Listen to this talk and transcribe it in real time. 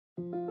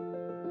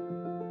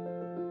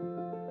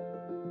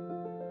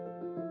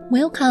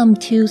Welcome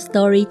to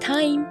Story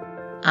Time.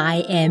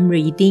 I am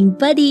Reading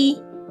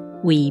Buddy.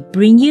 We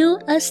bring you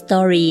a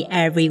story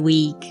every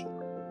week.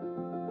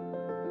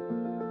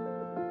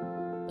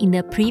 In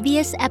the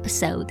previous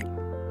episode,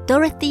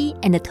 Dorothy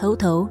and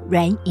Toto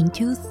ran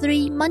into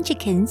 3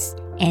 Munchkins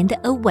and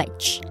a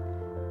witch.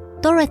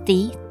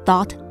 Dorothy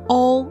thought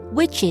all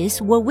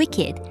witches were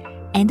wicked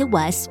and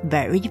was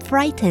very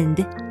frightened.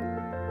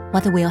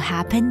 What will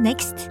happen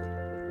next?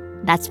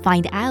 Let's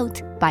find out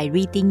by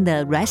reading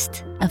the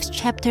rest of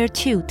Chapter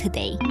 2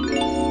 today.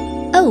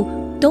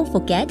 Oh, don't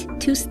forget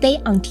to stay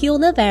until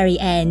the very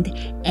end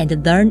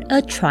and learn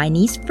a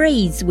Chinese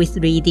phrase with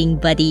Reading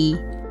Buddy.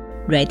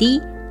 Ready?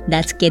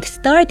 Let's get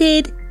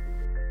started!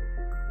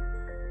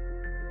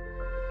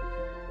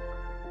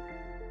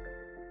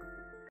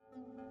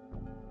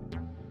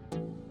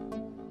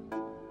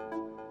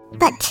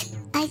 But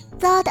I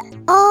thought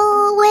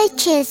all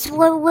witches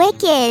were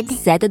wicked,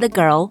 said the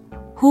girl,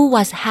 who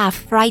was half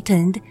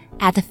frightened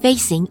at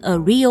facing a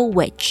real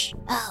witch.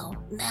 Oh,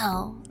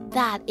 no,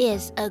 that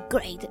is a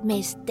great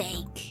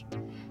mistake.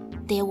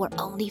 There were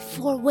only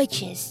 4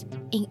 witches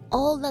in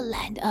all the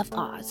land of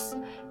Oz,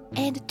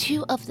 and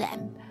 2 of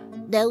them,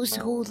 those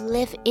who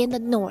live in the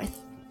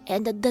north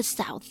and the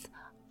south,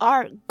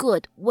 are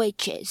good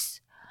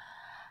witches.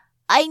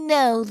 I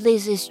know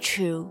this is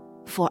true,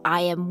 for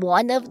I am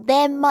one of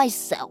them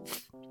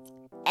myself,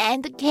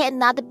 and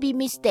cannot be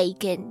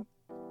mistaken.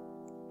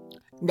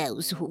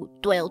 Those who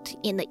dwelt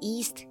in the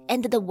east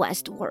and the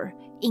west were,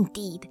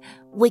 indeed,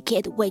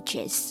 wicked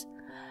witches.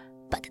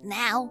 But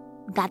now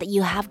that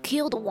you have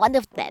killed one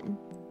of them,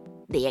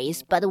 there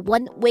is but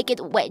one wicked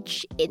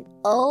witch in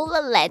all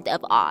the land of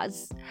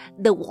Oz,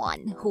 the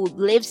one who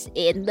lives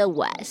in the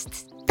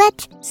west.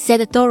 But,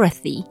 said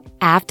Dorothy,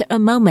 after a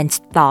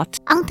moment's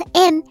thought, Aunt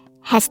Em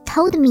has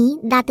told me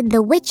that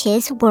the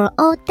witches were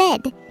all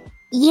dead,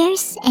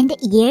 years and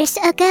years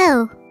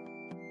ago.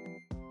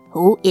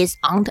 Who is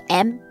Aunt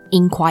Em?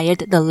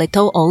 inquired the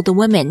little old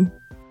woman.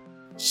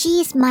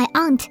 She is my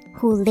aunt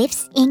who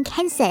lives in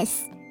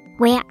Kansas,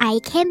 where I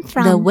came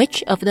from. The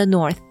witch of the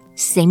north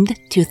seemed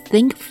to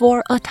think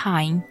for a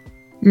time,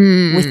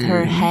 with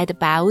her head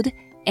bowed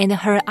and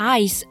her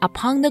eyes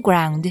upon the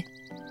ground.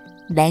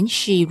 Then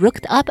she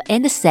looked up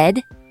and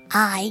said,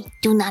 I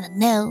do not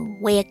know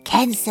where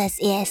Kansas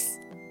is,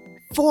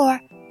 for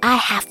I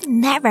have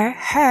never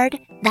heard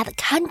that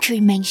country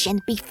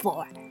mentioned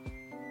before.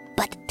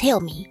 But tell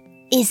me,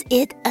 is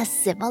it a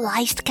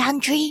civilized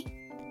country?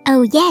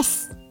 Oh,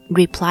 yes,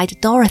 replied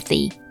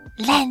Dorothy.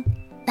 Then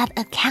that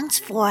accounts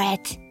for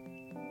it.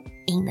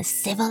 In the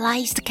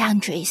civilized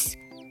countries,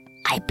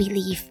 I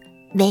believe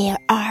there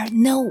are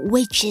no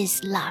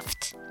witches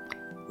left,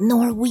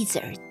 nor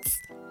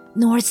wizards,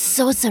 nor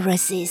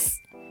sorceresses,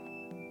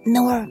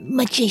 nor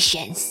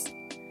magicians.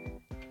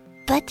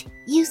 But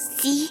you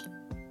see,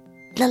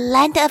 the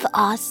land of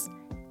Oz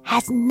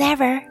has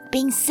never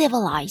been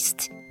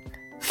civilized,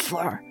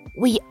 for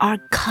we are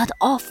cut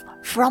off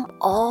from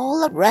all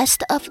the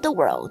rest of the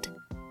world.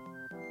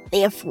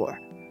 Therefore,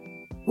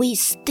 we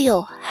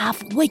still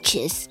have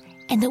witches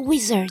and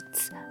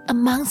wizards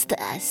amongst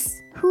us.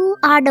 Who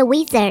are the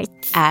wizards?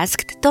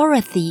 asked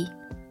Dorothy.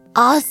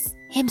 Oz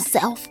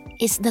himself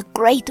is the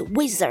great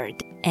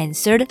wizard,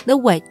 answered the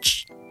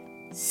witch,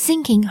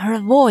 sinking her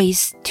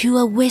voice to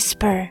a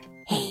whisper.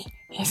 He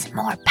is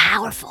more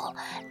powerful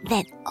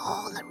than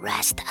all the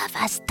rest of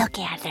us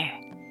together.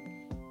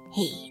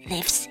 He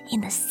lives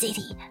in the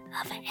city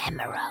of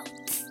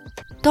emeralds.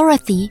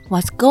 Dorothy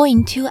was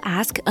going to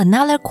ask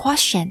another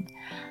question,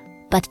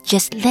 but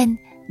just then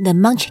the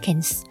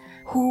Munchkins,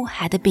 who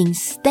had been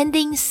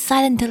standing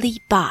silently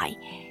by,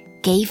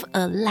 gave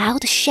a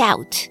loud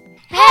shout,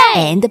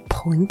 Hey! and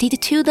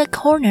pointed to the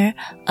corner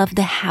of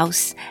the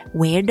house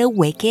where the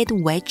wicked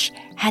witch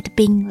had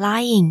been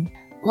lying.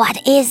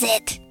 What is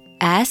it?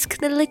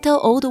 asked the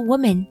little old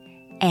woman,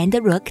 and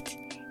looked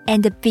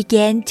and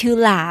began to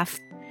laugh.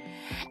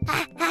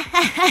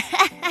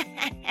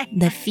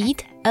 The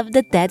feet of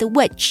the dead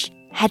witch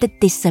had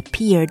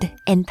disappeared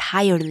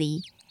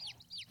entirely,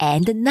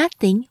 and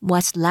nothing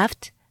was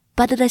left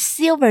but the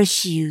silver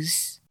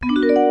shoes.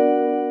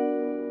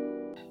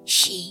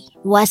 She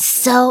was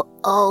so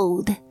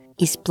old,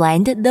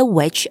 explained the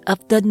witch of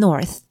the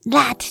north,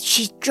 that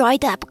she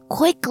dried up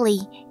quickly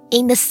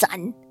in the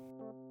sun.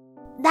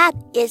 That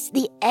is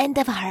the end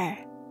of her.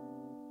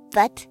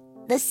 But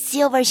the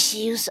silver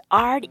shoes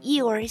are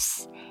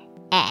yours,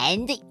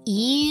 and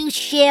you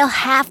shall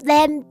have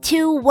them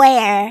to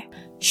wear.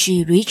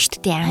 She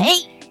reached down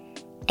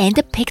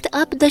and picked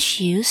up the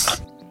shoes,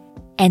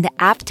 and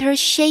after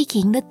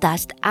shaking the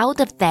dust out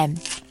of them,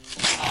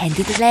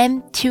 handed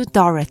them to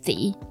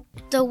Dorothy.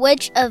 The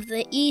witch of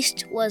the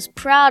east was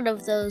proud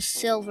of those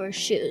silver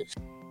shoes,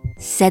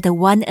 said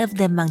one of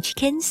the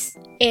Munchkins.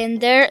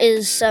 And there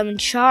is some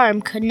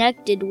charm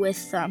connected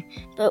with them,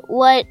 but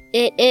what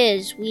it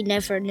is we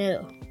never knew.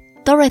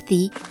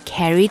 Dorothy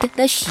carried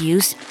the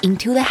shoes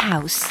into the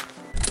house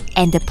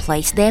and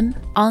placed them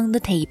on the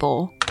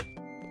table.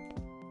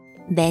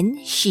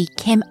 Then she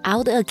came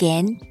out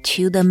again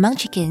to the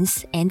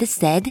Munchkins and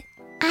said,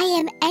 I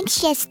am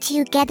anxious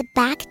to get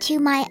back to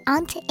my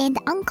aunt and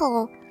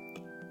uncle,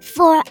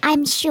 for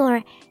I'm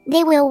sure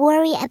they will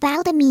worry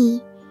about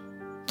me.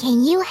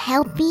 Can you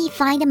help me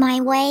find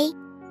my way?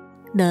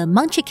 The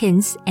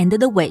Munchkins and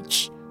the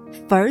witch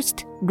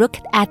first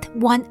looked at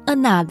one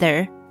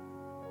another,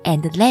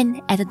 and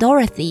then at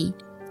Dorothy,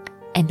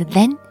 and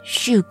then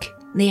shook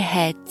their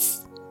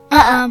heads.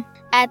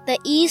 At the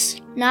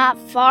east, not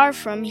far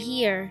from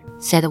here,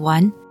 said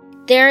one.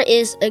 There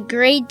is a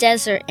great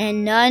desert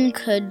and none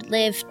could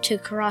live to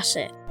cross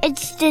it.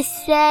 It's the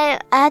same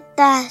at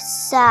the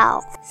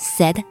south,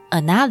 said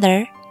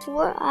another.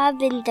 For I've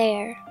been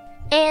there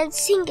and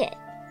seen it.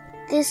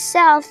 The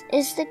south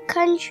is the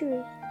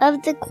country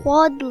of the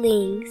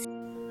Quadlings.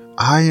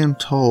 I am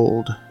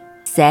told,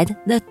 said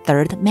the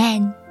third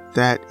man,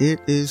 that it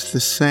is the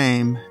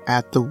same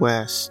at the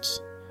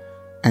west,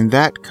 and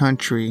that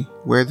country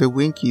where the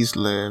Winkies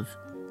live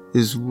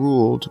is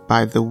ruled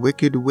by the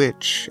wicked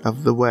witch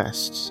of the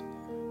west,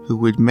 who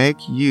would make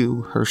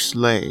you her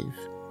slave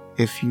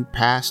if you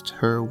passed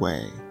her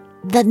way.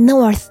 The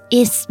north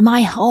is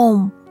my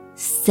home,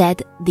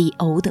 said the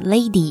old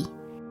lady,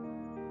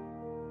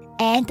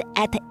 and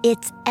at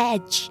its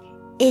edge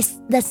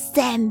is the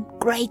same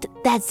great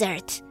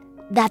desert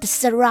that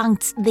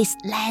surrounds this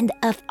land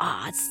of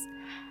ours.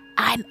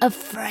 I'm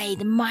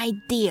afraid, my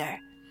dear,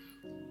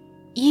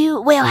 you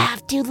will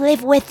have to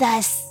live with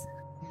us.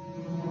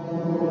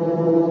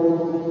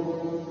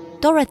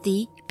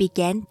 Dorothy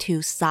began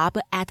to sob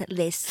at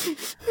this,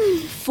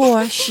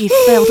 for she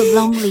felt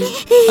lonely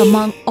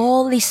among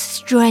all these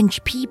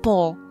strange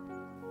people.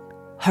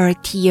 Her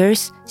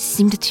tears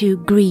seemed to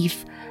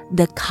grieve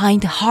the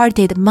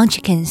kind-hearted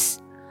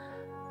Munchkins,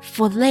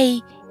 for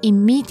they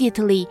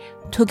immediately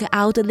took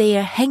out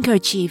their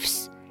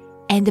handkerchiefs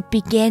and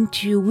began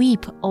to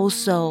weep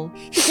also.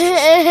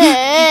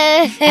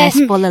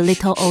 As for the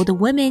little old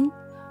woman,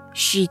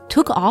 she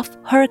took off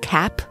her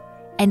cap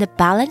and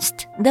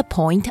balanced the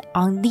point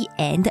on the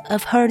end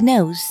of her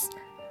nose,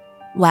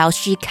 while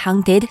she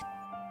counted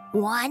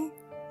 1,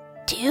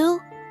 2,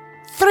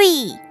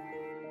 3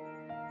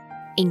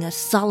 in a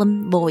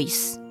solemn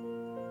voice.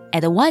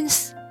 At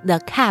once, the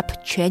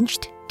cap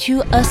changed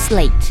to a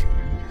slate,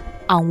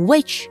 on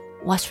which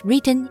was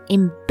written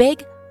in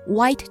big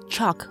white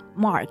chalk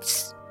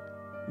marks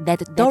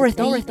that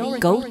Dorothy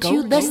go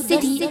to the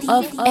city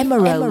of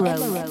Emeralds.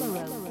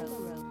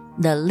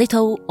 The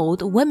little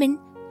old woman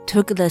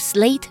took the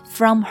slate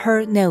from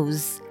her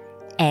nose,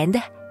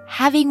 and,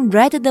 having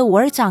read the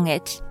words on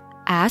it,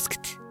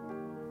 asked,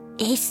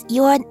 "Is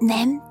your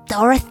name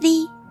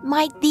Dorothy,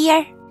 my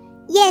dear?"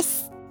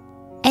 Yes,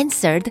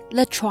 answered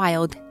the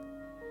child,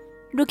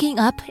 looking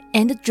up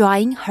and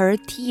drying her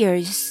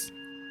tears.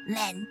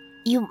 "Then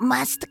you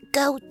must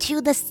go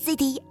to the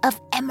city of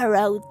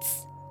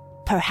Emeralds.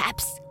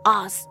 Perhaps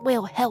Oz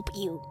will help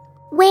you."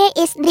 where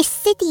is this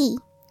city?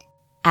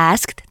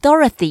 asked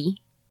Dorothy.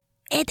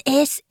 It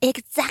is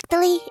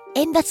exactly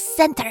in the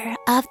center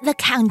of the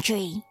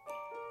country,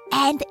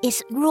 and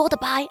is ruled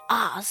by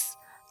Oz,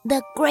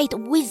 the great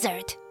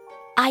wizard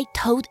I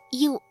told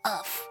you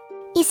of.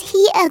 Is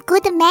he a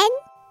good man?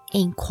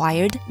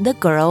 Inquired the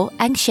girl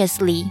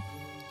anxiously.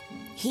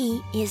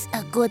 He is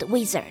a good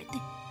wizard.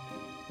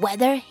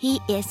 Whether he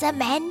is a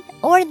man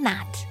or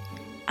not,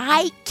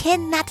 I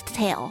cannot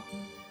tell,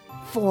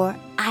 for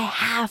I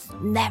have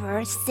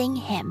never seen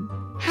him.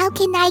 How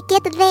can I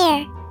get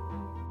there?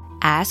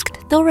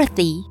 Asked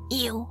Dorothy.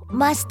 You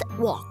must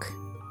walk.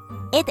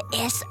 It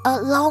is a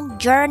long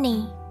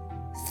journey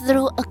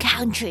through a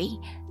country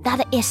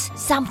that is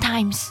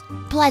sometimes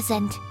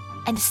pleasant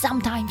and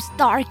sometimes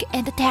dark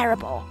and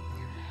terrible.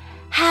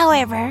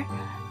 However,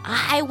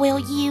 I will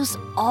use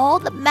all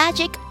the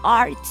magic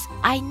arts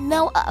I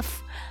know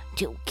of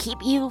to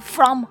keep you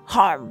from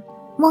harm.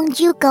 Won't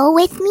you go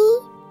with me?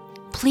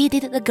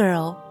 Pleaded the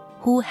girl,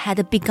 who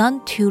had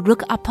begun to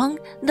look upon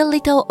the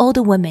little old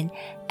woman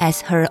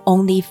as her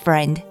only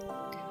friend.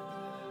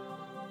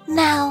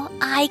 "Now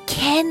I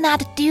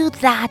cannot do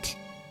that,"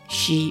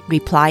 she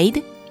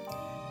replied.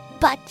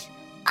 "But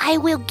I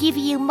will give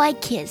you my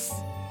kiss,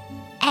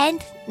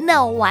 and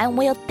no one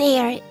will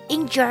dare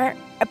injure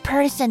a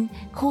person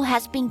who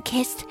has been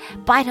kissed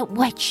by the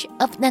witch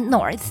of the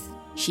north."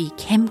 She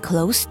came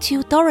close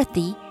to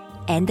Dorothy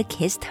and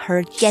kissed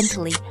her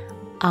gently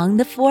on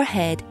the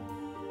forehead.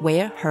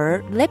 Where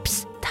her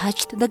lips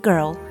touched the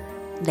girl,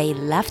 they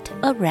left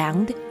a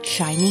round,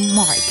 shining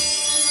mark.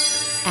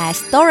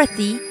 As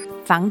Dorothy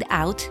found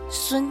out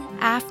soon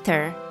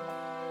after,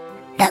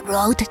 "The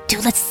road to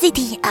the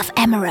city of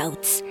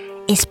Emeralds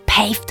is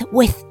paved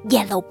with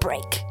yellow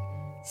brick,"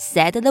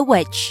 said the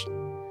witch.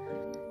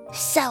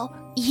 "So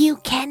you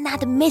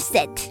cannot miss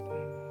it.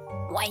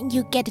 When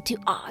you get to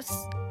Oz,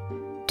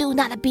 do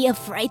not be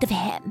afraid of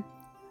him,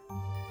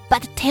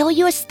 but tell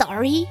your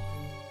story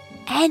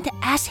and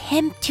ask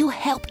him to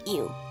help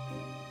you.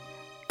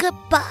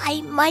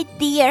 Goodbye, my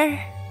dear."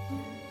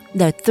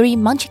 The three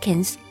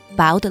Munchkins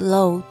bowed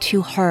low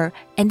to her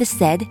and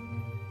said,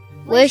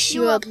 Wish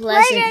you a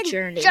pleasant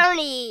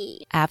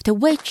journey. after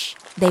which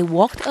they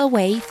walked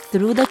away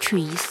through the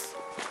trees,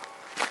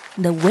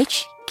 The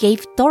witch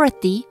gave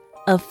Dorothy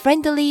a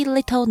friendly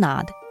little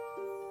nod,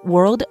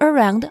 whirled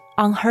around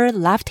on her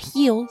left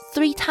heel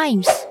 3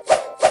 times,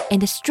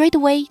 and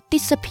straightway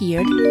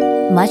disappeared,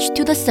 much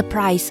to the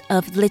surprise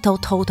of little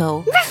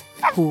Toto,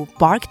 who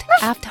barked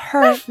after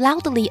her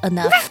loudly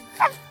enough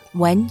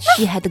when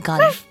she had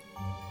gone,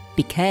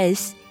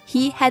 because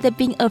he had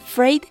been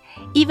afraid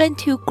even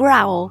to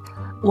growl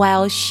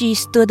while she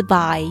stood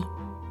by.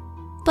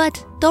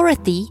 But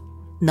Dorothy,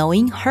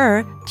 knowing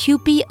her to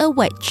be a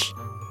witch,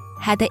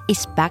 had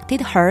expected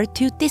her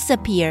to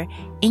disappear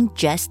in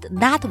just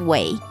that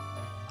way,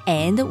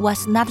 and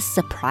was not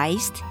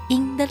surprised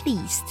in the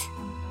least.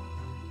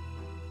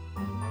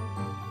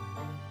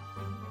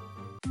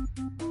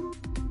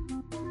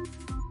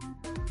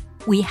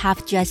 We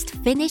have just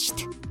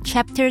finished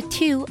Chapter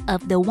 2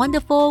 of The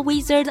Wonderful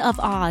Wizard of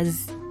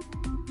Oz.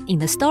 In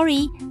the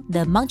story,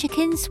 the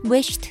Munchkins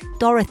wished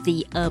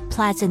Dorothy a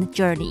pleasant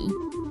journey.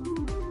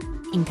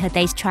 In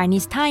today's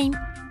Chinese time,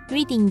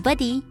 Reading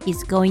Buddy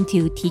is going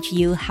to teach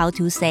you how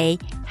to say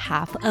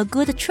 "have a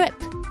good trip"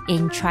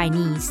 in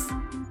Chinese.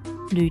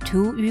 旅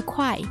途愉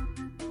快，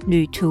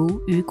旅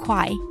途愉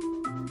快.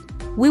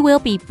 We will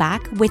be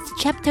back with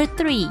Chapter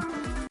 3.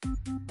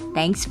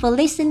 Thanks for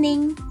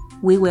listening.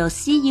 We will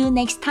see you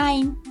next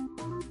time.